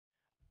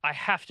I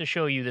have to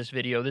show you this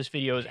video. This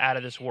video is out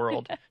of this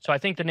world. So I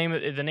think the name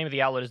of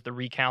the outlet is The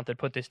Recount that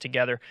put this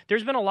together.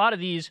 There's been a lot of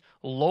these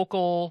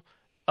local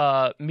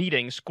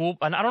meetings,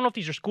 and I don't know if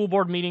these are school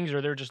board meetings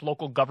or they're just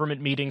local government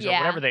meetings or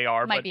whatever they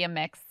are. Might be a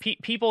mix.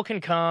 People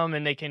can come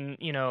and they can,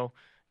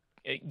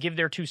 give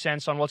their 2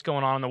 cents on what's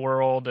going on in the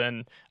world.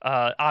 And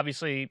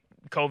obviously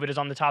COVID is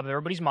on the top of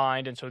everybody's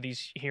mind. And so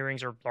these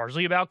hearings are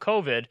largely about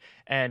COVID.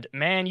 And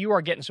man, you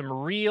are getting some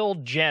real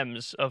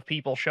gems of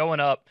people showing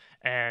up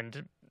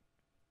and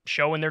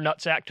showing their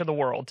nutsack to the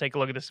world. Take a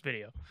look at this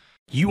video.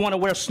 You want to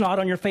wear snot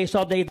on your face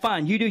all day?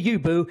 Fine, you do you,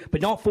 boo. But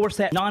don't force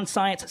that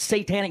non-science,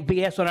 satanic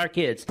BS on our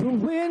kids. The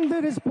wind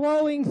that is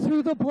blowing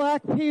through the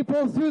black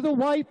people, through the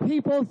white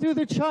people, through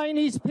the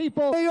Chinese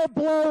people, they are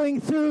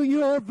blowing through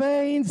your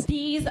veins.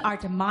 These are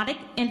demonic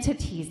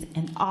entities,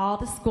 and all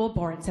the school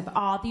boards of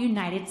all the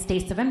United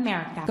States of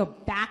America go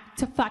back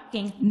to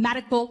fucking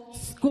medical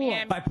school.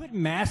 By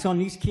putting masks on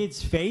these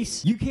kids'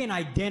 face, you can't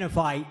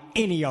identify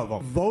any of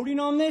them.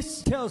 Voting on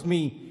this tells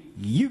me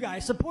you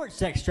guys support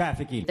sex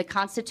trafficking. The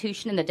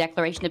Constitution and the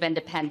Declaration of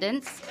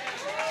Independence,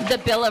 the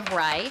Bill of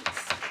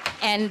Rights,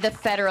 and the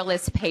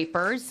Federalist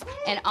Papers,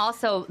 and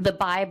also the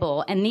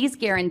Bible. And these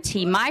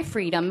guarantee my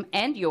freedom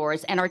and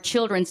yours and our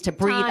children's to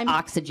breathe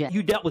oxygen.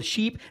 You dealt with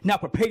sheep, now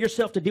prepare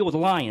yourself to deal with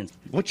lions.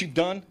 What you've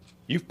done,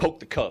 you've poked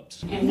the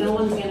cubs. And no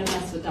one's gonna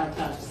mess with our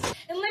cubs.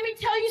 And let me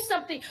tell you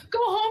something. Go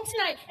home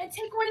tonight and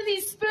take one of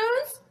these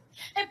spoons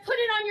and put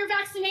it on your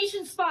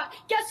vaccination spot.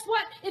 Guess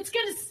what? It's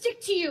going to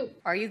stick to you.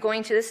 Are you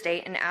going to the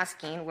state and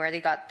asking where they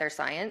got their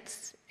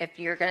science? If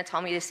you're going to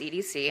tell me the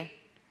CDC,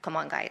 come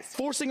on, guys.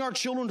 Forcing our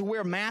children to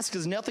wear masks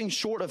is nothing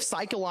short of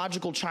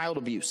psychological child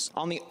abuse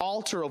on the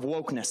altar of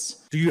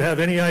wokeness. Do you have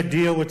any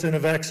idea what's in a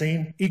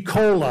vaccine? E.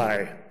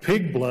 coli,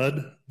 pig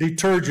blood,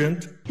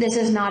 detergent. This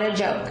is not a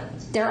joke.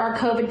 There are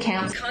COVID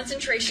camps.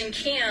 Concentration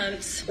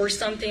camps were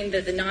something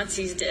that the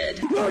Nazis did.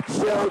 Your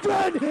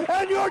children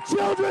and your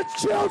children's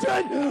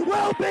children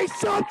will be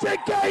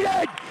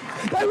subjugated.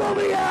 They will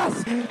be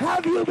asked,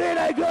 have you been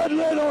a good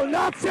little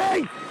Nazi?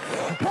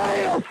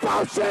 Hail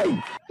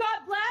Fauci! God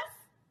bless.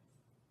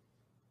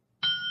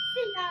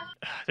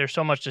 There's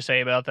so much to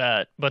say about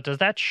that, but does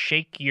that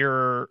shake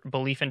your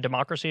belief in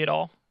democracy at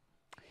all?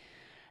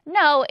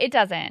 No, it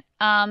doesn't.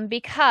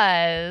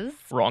 Because...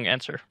 Wrong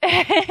answer.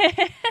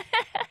 I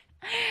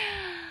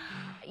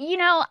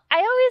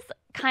always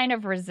kind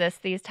of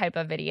resist these type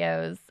of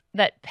videos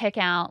that pick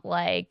out,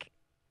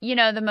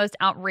 the most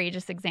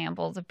outrageous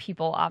examples of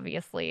people,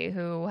 obviously,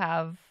 who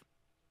have...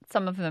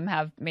 Some of them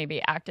have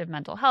maybe active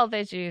mental health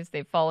issues.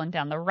 They've fallen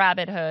down the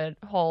rabbit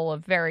hole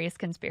of various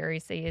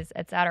conspiracies,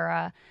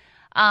 etc.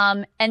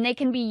 And they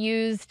can be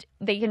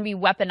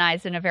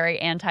weaponized in a very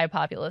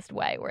anti-populist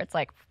way, where it's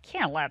like,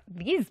 can't let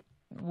these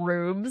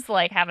rubes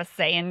have a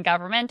say in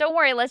government. Don't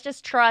worry, let's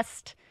just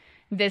trust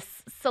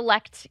this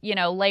select,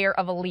 layer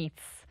of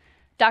elites.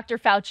 Dr.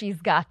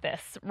 Fauci's got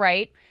this,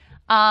 right?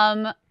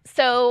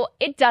 So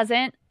it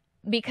doesn't,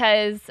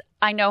 because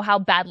I know how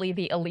badly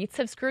the elites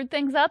have screwed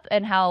things up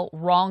and how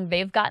wrong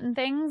they've gotten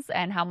things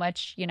and how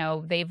much,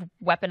 they've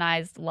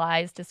weaponized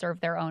lies to serve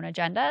their own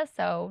agenda.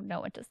 So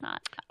no, it does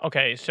not.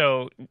 Okay,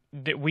 so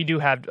we do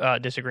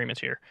have disagreements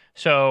here.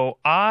 So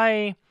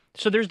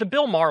there's the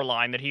Bill Maher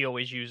line that he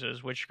always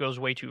uses, which goes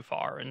way too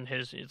far. And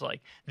his is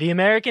like, the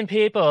American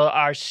people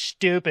are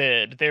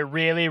stupid. They're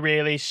really,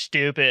 really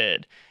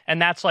stupid.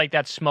 And that's like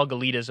that smug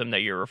elitism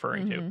that you're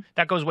referring to.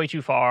 That goes way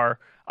too far.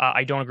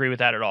 I don't agree with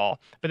that at all.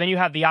 But then you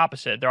have the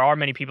opposite. There are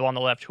many people on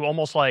the left who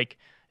almost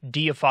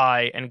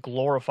deify and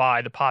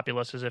glorify the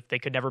populace as if they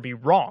could never be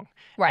wrong.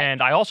 Right.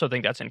 And I also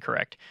think that's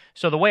incorrect.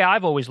 So the way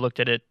I've always looked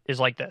at it is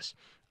like this.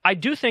 I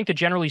do think that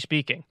generally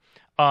speaking,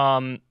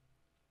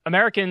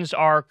 Americans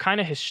are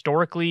kind of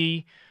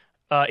historically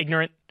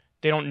ignorant.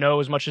 They don't know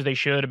as much as they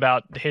should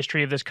about the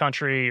history of this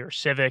country or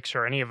civics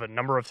or any of a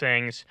number of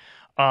things.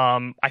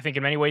 I think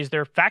in many ways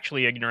they're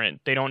factually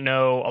ignorant. They don't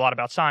know a lot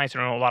about science. They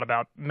don't know a lot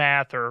about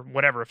math or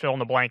whatever, fill in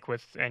the blank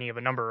with any of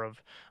a number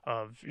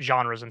of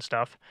genres and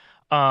stuff.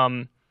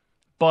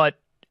 But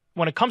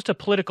when it comes to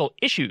political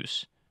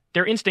issues,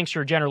 their instincts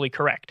are generally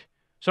correct.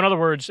 So in other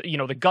words,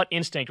 the gut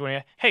instinct,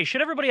 hey,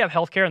 should everybody have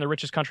health care in the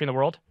richest country in the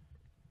world?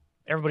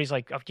 Everybody's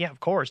like, oh, yeah, of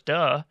course,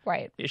 duh.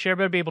 Right. Should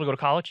everybody be able to go to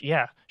college?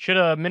 Yeah. Should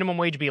a minimum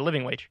wage be a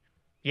living wage?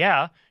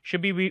 Yeah.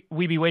 Should we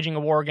be waging a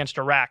war against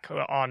Iraq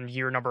on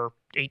year number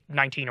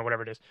 19 or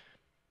whatever it is?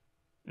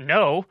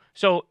 No.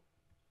 So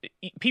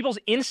people's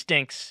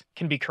instincts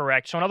can be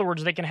correct. So in other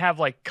words, they can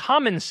have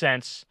common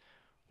sense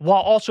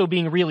while also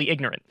being really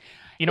ignorant.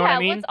 You know what I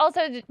mean? What's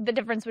also the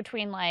difference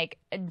between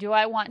do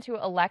I want to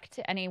elect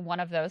any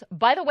one of those?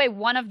 By the way,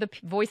 one of the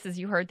voices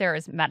you heard there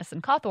is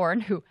Madison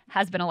Cawthorn, who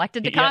has been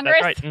elected to Congress.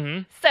 That's right.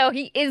 Mm-hmm. So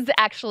he is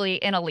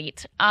actually an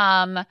elite.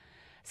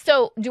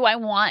 So do I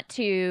want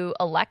to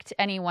elect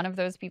any one of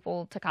those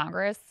people to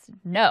Congress?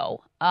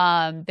 No.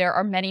 There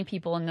are many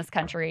people in this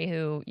country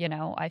who,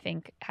 I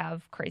think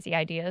have crazy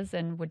ideas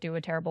and would do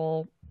a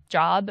terrible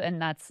job.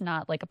 And that's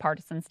not a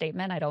partisan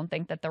statement. I don't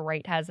think that the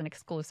right has an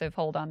exclusive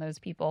hold on those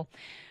people.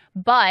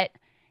 But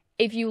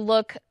if you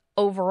look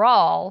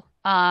overall,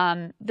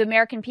 The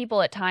American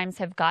people at times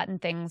have gotten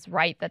things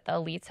right that the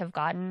elites have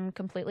gotten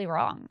completely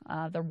wrong.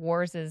 The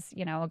wars is,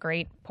 a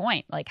great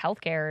point. Like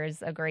healthcare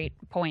is a great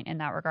point in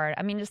that regard.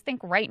 I mean, just think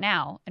right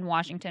now in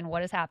Washington,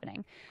 what is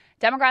happening?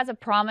 Democrats have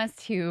promised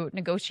to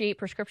negotiate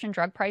prescription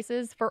drug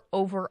prices for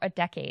over a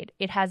decade.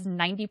 It has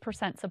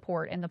 90%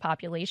 support in the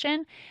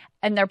population,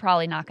 and they're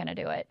probably not going to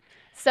do it.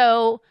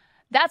 So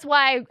that's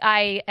why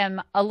I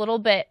am a little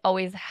bit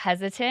always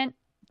hesitant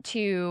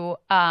to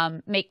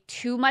make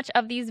too much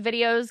of these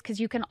videos, because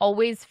you can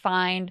always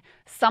find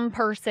some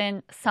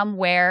person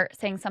somewhere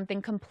saying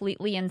something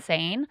completely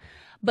insane.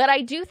 But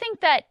I do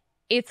think that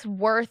it's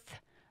worth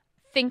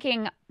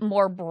thinking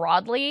more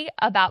broadly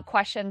about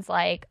questions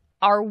like,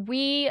 are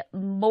we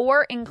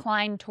more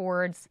inclined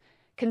towards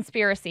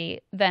conspiracy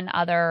than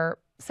other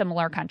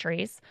similar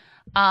countries?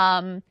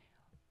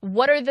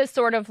 What are the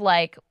sort of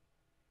like,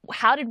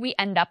 how did we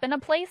end up in a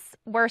place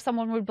where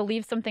someone would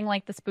believe something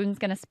like the spoon's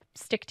going to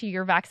stick to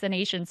your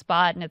vaccination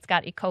spot and it's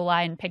got E.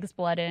 coli and pig's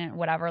blood in it,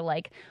 whatever?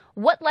 Like,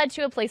 what led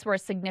to a place where a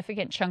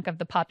significant chunk of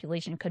the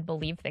population could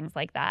believe things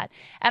like that?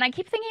 And I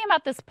keep thinking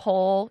about this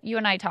poll, you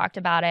and I talked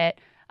about it,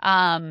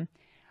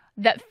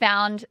 that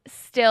found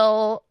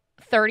still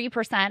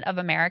 30% of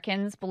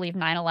Americans believe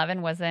 9/11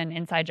 was an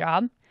inside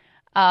job.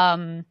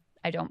 I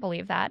don't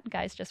believe that,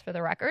 guys, just for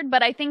the record.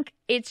 But I think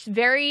it's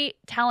very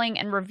telling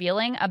and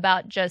revealing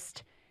about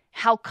just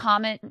how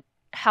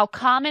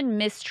common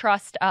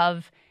mistrust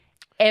of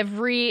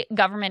every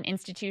government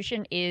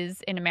institution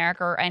is in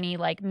America, or any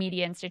like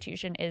media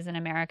institution is in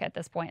America at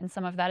this point, and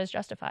some of that is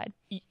justified.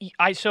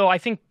 So I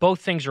think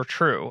both things are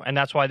true, and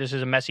that's why this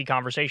is a messy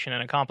conversation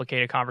and a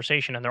complicated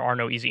conversation, and there are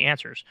no easy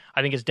answers.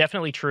 I think it's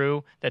definitely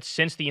true that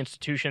since the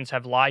institutions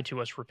have lied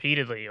to us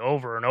repeatedly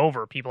over and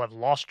over, people have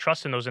lost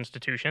trust in those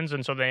institutions,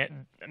 and so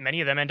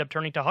many of them end up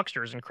turning to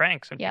hucksters and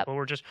cranks and people who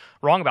are just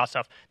wrong about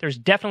stuff. There's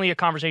definitely a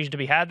conversation to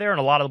be had there, and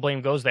a lot of the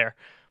blame goes there.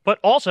 But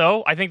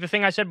also, I think the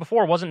thing I said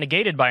before wasn't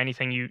negated by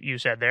anything you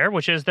said there,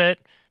 which is that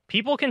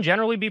people can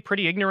generally be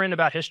pretty ignorant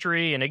about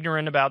history and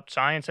ignorant about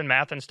science and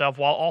math and stuff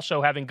while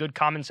also having good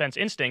common sense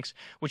instincts,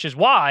 which is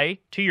why,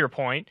 to your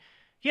point,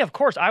 yeah, of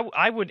course,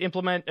 I would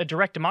implement a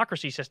direct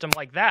democracy system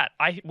like that.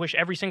 I wish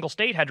every single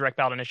state had direct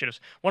ballot initiatives.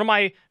 One of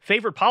my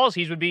favorite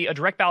policies would be a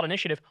direct ballot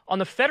initiative on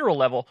the federal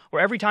level,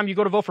 where every time you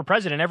go to vote for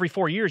president, every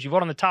 4 years, you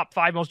vote on the top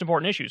 5 most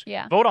important issues.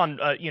 Yeah. Vote on,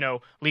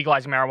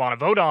 legalizing marijuana.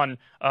 Vote on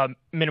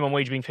minimum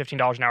wage being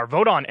 $15 an hour.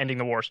 Vote on ending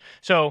the wars.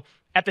 So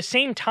at the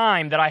same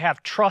time that I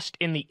have trust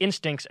in the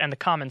instincts and the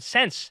common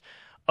sense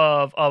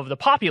of the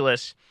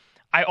populace,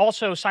 I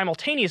also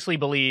simultaneously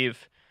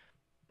believe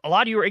a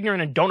lot of you are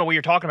ignorant and don't know what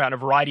you're talking about in a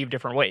variety of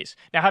different ways.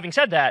 Now, having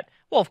said that,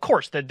 well, of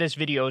course, that this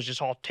video is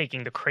just all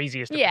taking the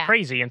craziest of the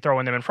crazy and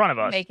throwing them in front of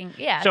us.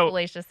 It's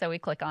salacious, so we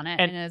click on it,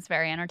 and it's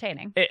very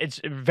entertaining.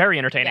 It's very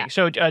entertaining. Yeah.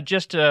 So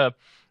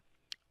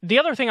the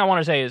other thing I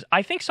want to say is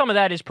I think some of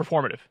that is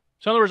performative.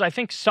 So in other words, I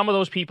think some of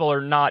those people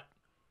are not,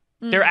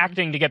 they're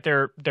acting to get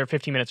their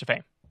 15 minutes of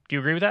fame. Do you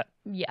agree with that?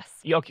 Yes.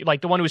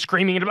 Like the one who was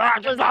screaming and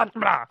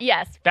blah.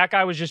 Yes. That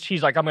guy was just,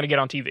 he's like, I'm going to get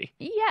on TV.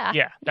 Yeah.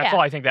 Yeah. That's all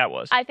I think that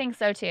was. I think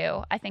so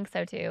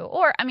too.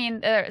 Or, I mean,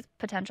 there's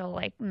potential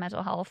like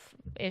mental health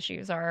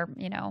issues are,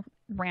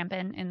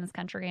 rampant in this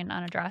country and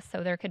unaddressed.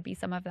 So there could be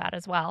some of that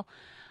as well.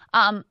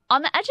 On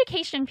the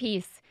education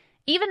piece,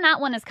 even that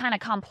one is kind of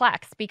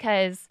complex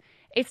because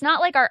it's not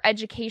like our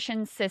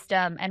education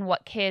system and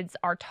what kids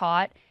are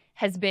taught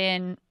has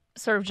been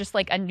sort of just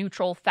like a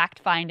neutral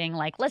fact-finding,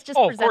 like, let's just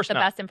present the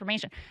best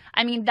information.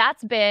 I mean,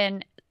 that's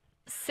been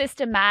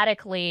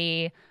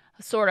systematically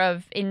sort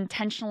of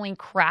intentionally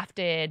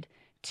crafted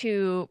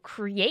to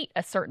create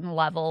a certain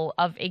level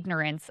of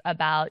ignorance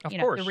about,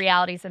 the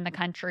realities in the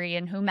country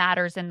and who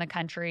matters in the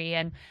country.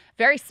 And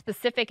very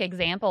specific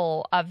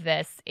example of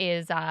this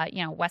is,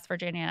 West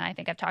Virginia, and I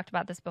think I've talked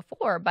about this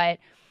before, but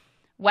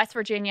West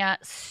Virginia,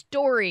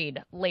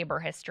 storied labor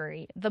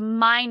history, the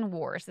mine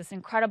wars, this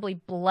incredibly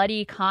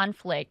bloody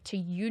conflict to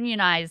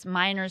unionize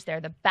miners there,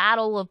 the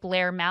Battle of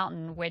Blair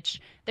Mountain, which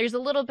there's a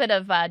little bit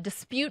of a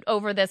dispute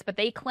over this, but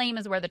they claim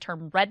is where the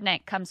term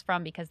redneck comes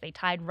from because they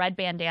tied red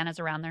bandanas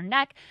around their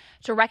neck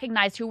to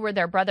recognize who were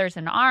their brothers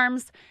in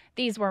arms.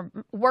 These were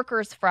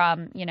workers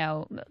from,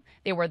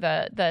 they were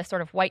the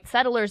sort of white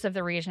settlers of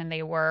the region.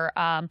 They were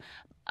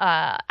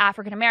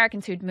African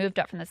Americans who'd moved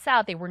up from the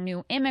South. They were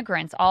new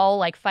immigrants, all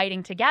like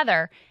fighting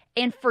together.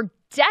 And for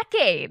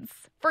decades,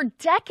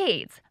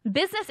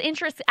 business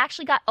interests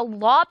actually got a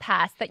law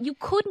passed that you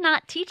could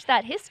not teach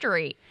that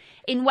history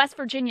in West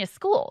Virginia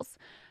schools.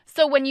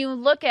 So when you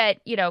look at,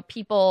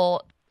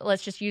 people,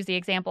 let's just use the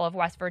example of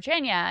West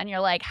Virginia, and you're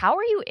like, how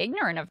are you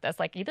ignorant of this?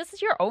 Like, this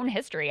is your own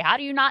history. How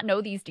do you not know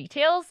these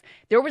details?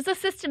 There was a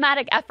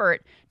systematic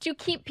effort to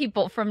keep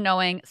people from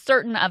knowing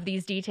certain of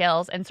these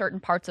details and certain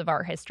parts of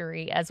our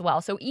history as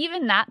well. So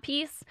even that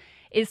piece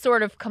is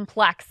sort of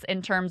complex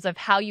in terms of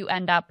how you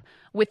end up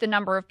with the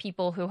number of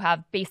people who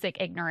have basic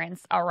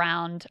ignorance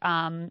around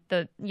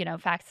the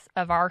facts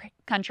of our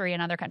country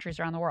and other countries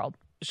around the world.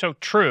 So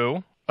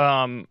true,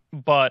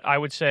 but I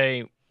would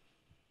say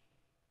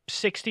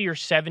 60 or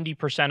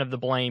 70% of the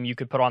blame you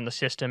could put on the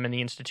system and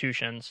the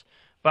institutions,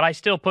 but I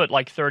still put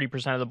like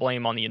 30% of the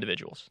blame on the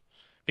individuals.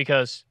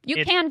 Because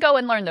you can go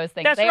and learn those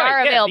things. That's they right.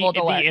 are available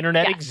to learn. The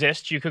internet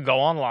exists. You could go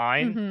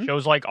online. Mhm.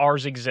 Shows like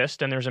ours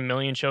exist, and there's a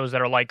million shows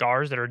that are like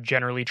ours that are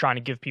generally trying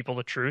to give people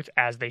the truth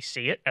as they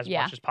see it as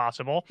much as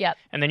possible. Yep.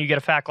 And then you get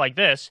a fact like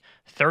this: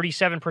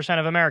 37%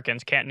 of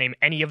Americans can't name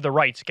any of the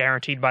rights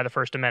guaranteed by the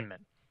First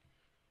Amendment.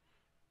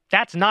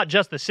 That's not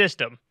just the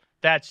system.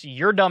 That's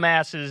your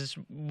dumbasses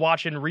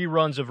watching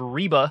reruns of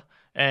Reba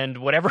and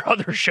whatever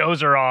other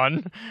shows are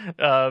on.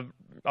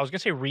 I was going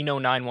to say Reno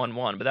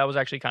 911, but that was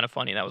actually kind of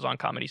funny. That was on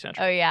Comedy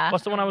Central. Oh, yeah.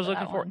 What's the one I was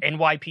looking for?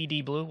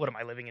 NYPD Blue? What am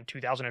I living in,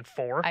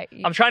 2004?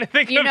 I'm trying to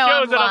think of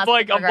shows, and I'm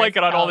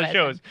blanking on all the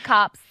shows.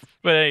 Cops.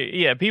 But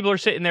yeah, people are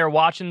sitting there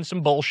watching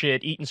some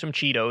bullshit, eating some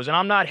Cheetos, and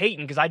I'm not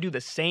hating because I do the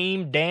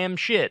same damn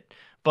shit.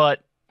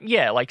 But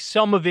yeah, like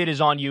some of it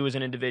is on you as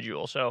an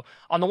individual. So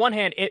on the one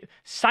hand,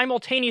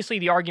 simultaneously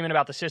the argument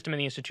about the system and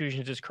the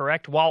institutions is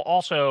correct, while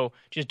also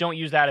just don't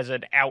use that as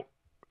an out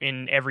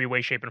in every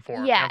way, shape, and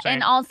form. Yeah, you know what I'm saying?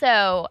 and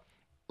also,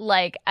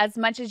 like, as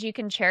much as you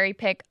can cherry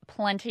pick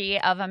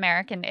plenty of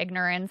American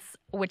ignorance,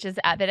 which is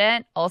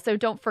evident, also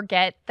don't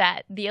forget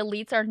that the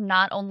elites are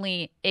not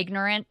only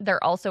ignorant,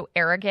 they're also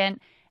arrogant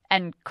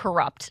and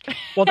corrupt.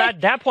 Well,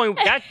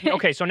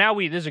 okay, so now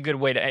this is a good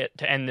way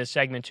to end this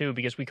segment too,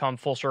 because we come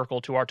full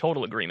circle to our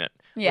total agreement,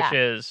 which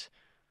is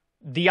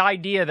the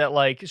idea that,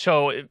 like,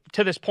 so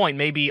to this point,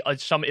 maybe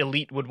some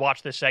elite would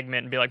watch this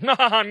segment and be like,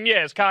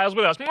 yes, Kyle's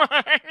with us.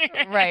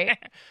 Right.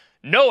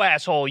 No,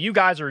 asshole, you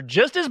guys are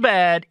just as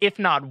bad, if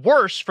not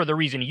worse, for the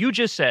reason you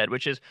just said,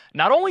 which is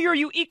not only are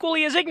you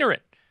equally as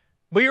ignorant,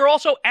 but you're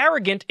also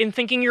arrogant in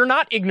thinking you're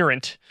not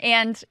ignorant.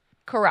 And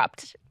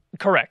corrupt.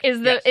 Correct.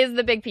 Is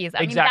the big piece.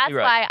 I mean, that's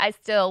right. why I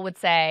still would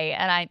say,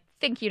 and I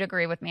think you'd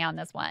agree with me on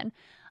this one,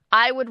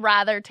 I would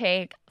rather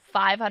take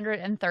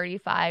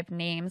 535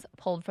 names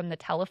pulled from the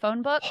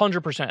telephone book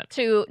 100%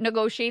 to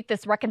negotiate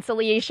this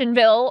reconciliation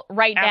bill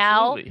right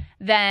Absolutely. now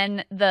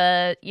than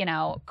the,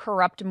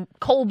 corrupt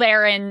coal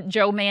baron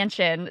Joe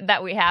Manchin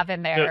that we have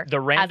in there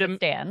the random as it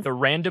stands. The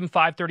random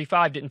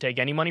 535 didn't take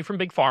any money from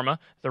Big Pharma.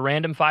 The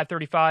random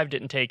 535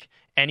 didn't take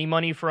any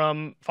money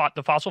from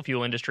the fossil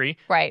fuel industry.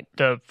 Right.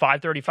 The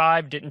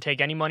 535 didn't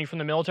take any money from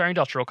the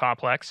military-industrial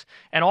complex.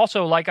 And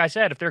also, like I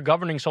said, if they're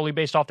governing solely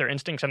based off their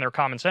instincts and their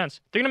common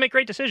sense, they're going to make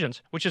great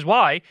decisions, which is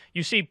why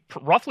you see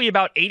roughly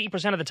about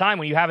 80% of the time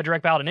when you have a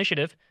direct ballot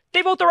initiative,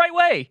 they vote the right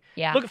way.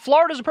 Yeah. Look,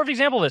 Florida's a perfect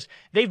example of this.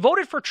 They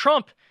voted for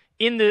Trump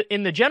in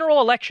the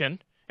general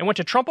election and went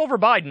to Trump over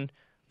Biden,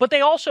 but they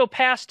also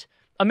passed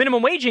a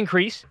minimum wage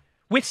increase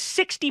with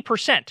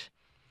 60%.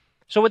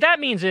 So what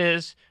that means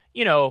is,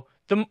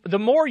 the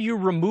more you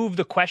remove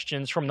the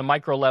questions from the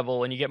micro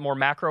level and you get more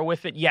macro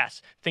with it,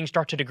 yes, things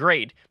start to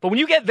degrade. But when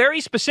you get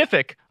very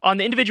specific on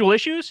the individual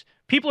issues,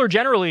 people are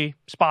generally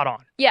spot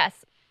on.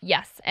 Yes.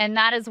 And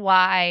that is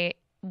why,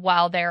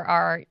 while there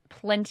are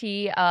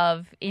plenty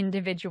of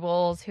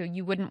individuals who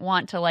you wouldn't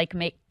want to, like,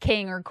 make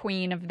king or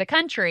queen of the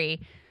country,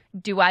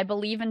 do I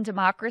believe in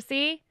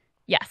democracy?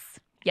 Yes.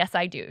 Yes,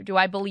 I do. Do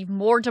I believe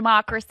more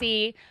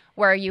democracy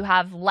where you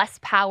have less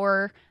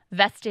power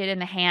vested in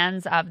the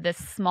hands of this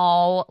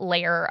small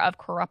layer of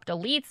corrupt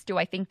elites? Do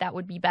I think that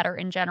would be better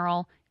in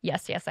general?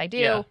 Yes, I do.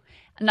 Yeah.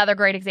 Another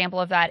great example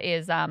of that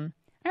is, I don't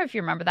know if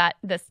you remember that,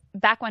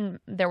 back when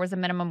there was a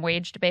minimum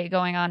wage debate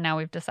going on, now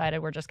we've decided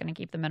we're just going to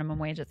keep the minimum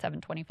wage at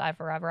 $7.25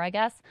 forever, I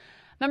guess.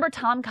 Remember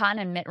Tom Cotton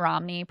and Mitt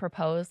Romney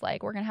proposed,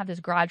 like, we're going to have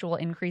this gradual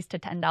increase to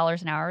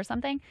 $10 an hour or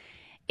something?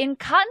 In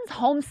Cotton's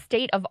home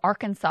state of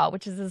Arkansas,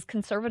 which is as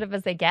conservative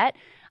as they get,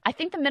 I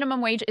think the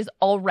minimum wage is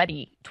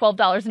already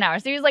 $12 an hour.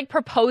 So he was, like,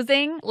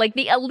 proposing, like,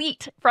 the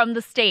elite from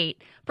the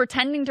state,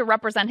 pretending to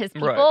represent his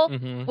people,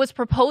 was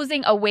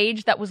proposing a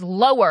wage that was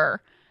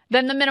lower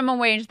than the minimum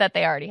wage that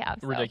they already have.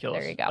 So, ridiculous.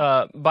 There you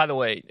go. By the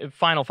way,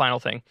 final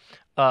thing.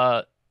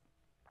 Don't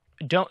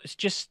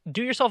just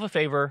do yourself a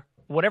favor.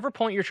 Whatever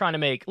point you're trying to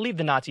make, leave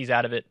the Nazis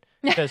out of it.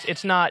 Because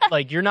it's not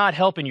like you're not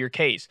helping your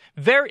case.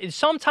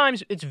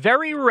 Sometimes it's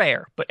very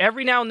rare, but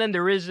every now and then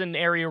there is an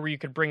area where you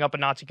could bring up a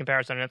Nazi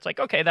comparison and it's like,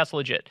 okay, that's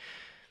legit.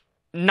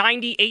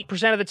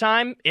 98% of the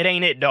time, it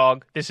ain't it,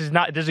 dog. This is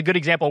a good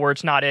example where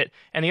it's not it.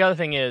 And the other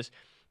thing is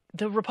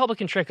the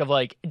Republican trick of,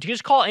 like,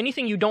 just call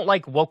anything you don't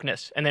like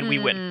wokeness and then we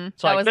win.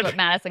 It's that like, was what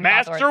Madison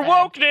Master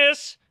Cawthorn said.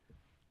 wokeness.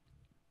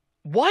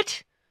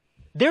 What?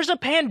 There's a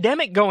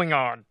pandemic going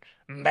on.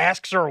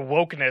 Masks are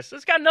wokeness.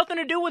 It's got nothing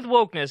to do with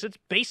wokeness. It's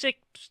basic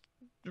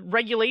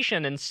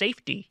regulation and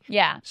safety.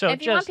 Yeah. So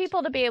if you want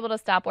people to be able to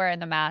stop wearing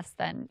the mask,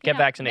 then get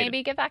vaccinated.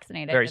 Maybe get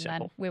vaccinated. Very and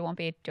simple. Then we won't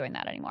be doing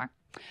that anymore.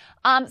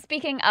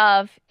 Speaking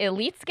of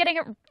elites getting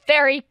it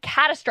very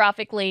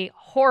catastrophically,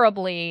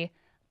 horribly,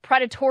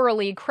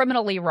 predatorily,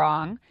 criminally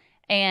wrong,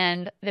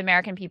 and the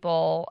American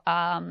people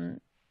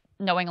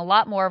knowing a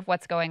lot more of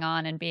what's going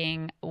on and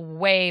being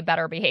way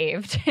better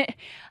behaved.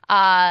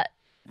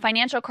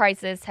 financial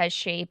crisis has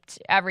shaped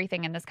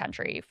everything in this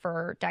country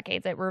for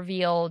decades. It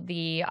revealed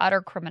the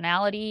utter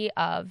criminality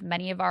of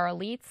many of our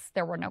elites.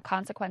 There were no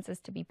consequences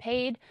to be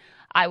paid.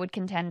 I would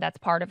contend that's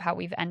part of how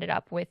we've ended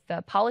up with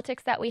the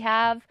politics that we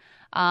have.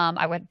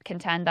 I would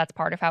contend that's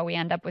part of how we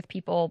end up with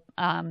people,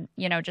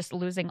 just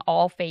losing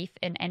all faith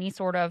in any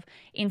sort of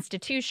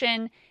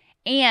institution.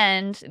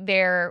 And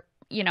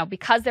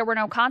because there were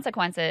no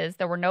consequences,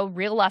 there were no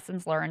real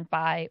lessons learned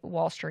by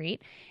Wall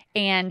Street.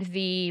 And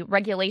the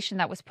regulation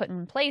that was put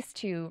in place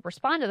to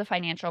respond to the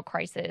financial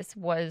crisis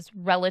was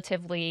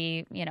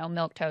relatively,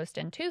 milquetoast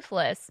and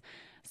toothless.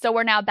 So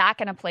we're now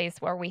back in a place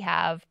where we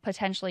have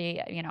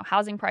potentially,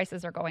 housing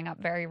prices are going up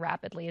very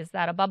rapidly. Is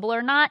that a bubble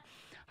or not?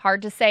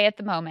 Hard to say at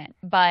the moment.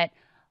 But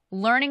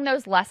learning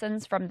those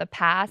lessons from the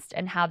past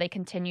and how they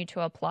continue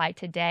to apply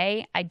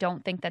today, I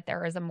don't think that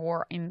there is a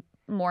more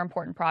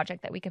important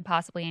project that we could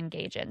possibly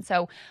engage in.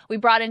 So we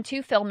brought in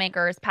two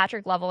filmmakers,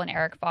 Patrick Lovell and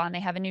Eric Vaughn. They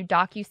have a new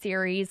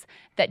docuseries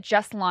that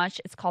just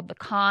launched. It's called The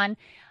Con.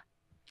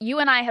 You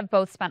and I have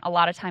both spent a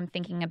lot of time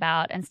thinking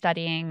about and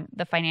studying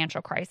the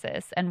financial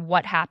crisis and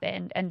what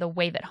happened and the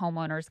way that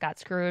homeowners got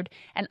screwed.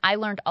 And I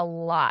learned a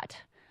lot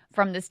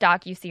from this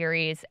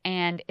docuseries,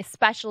 and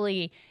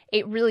especially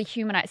it really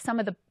humanized some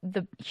of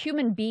the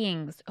human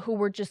beings who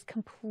were just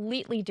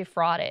completely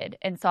defrauded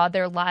and saw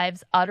their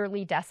lives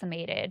utterly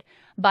decimated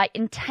by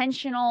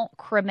intentional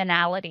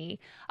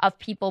criminality of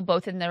people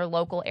both in their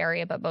local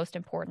area, but most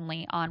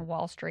importantly on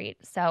Wall Street.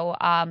 So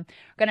I'm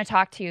going to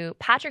talk to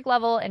Patrick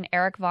Lovell and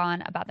Eric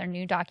Vaughn about their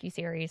new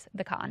docuseries,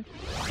 The Con.